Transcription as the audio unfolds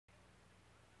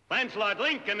Lancelot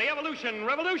Link and the Evolution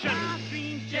Revolution. My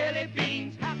dreams, jelly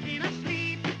beans, how can I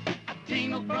sleep? I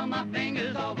tingle from my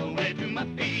fingers all the way to my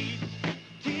feet.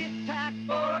 Tick-tock,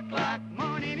 4 o'clock,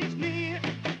 morning is near.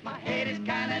 My head is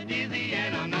kinda dizzy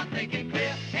and I'm not thinking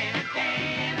clear. And I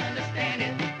can't understand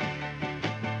it.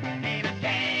 And I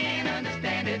can't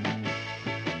understand it.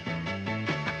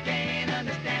 I can't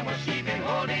understand what she's been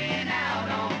holding out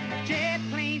on. Jet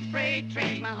planes, freight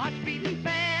trains, my heart's beating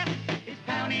fast. It's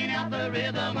pounding out the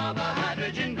rhythm of a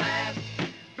hydrogen blast.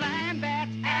 Blind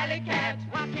bats, alley cats,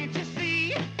 why can't you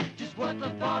see just what the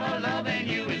thought of loving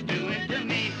you is doing to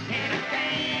me? And I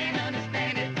can't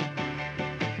understand it.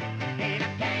 And I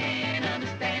can't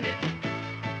understand it.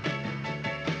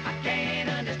 I can't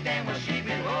understand what she's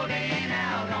been holding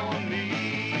out on me.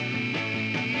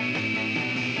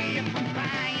 If I'm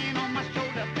crying on my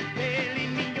shoulder,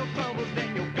 telling me your troubles,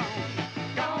 then you're gone,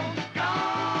 gone,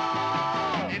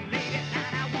 gone. And late at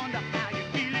night I wonder how you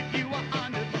feel if you were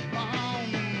under the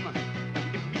bomb.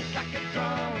 It beats like a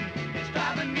drum, it's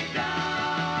driving me down.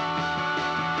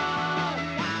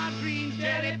 Wild dreams,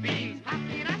 jelly beans, how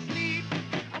can I sleep?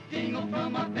 I tingle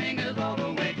from my fingers all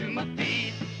the way to my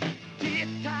feet.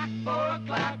 Tick-tock, 4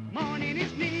 o'clock, morning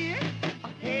is near.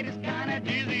 My head is kinda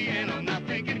dizzy and I'm not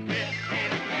thinking clear.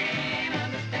 And I can't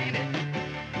understand it.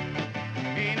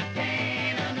 And I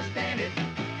can't understand it.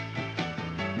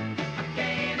 I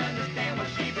can't understand what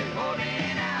she's been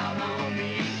holding out on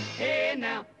me. Hey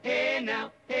now, hey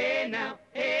now, hey now.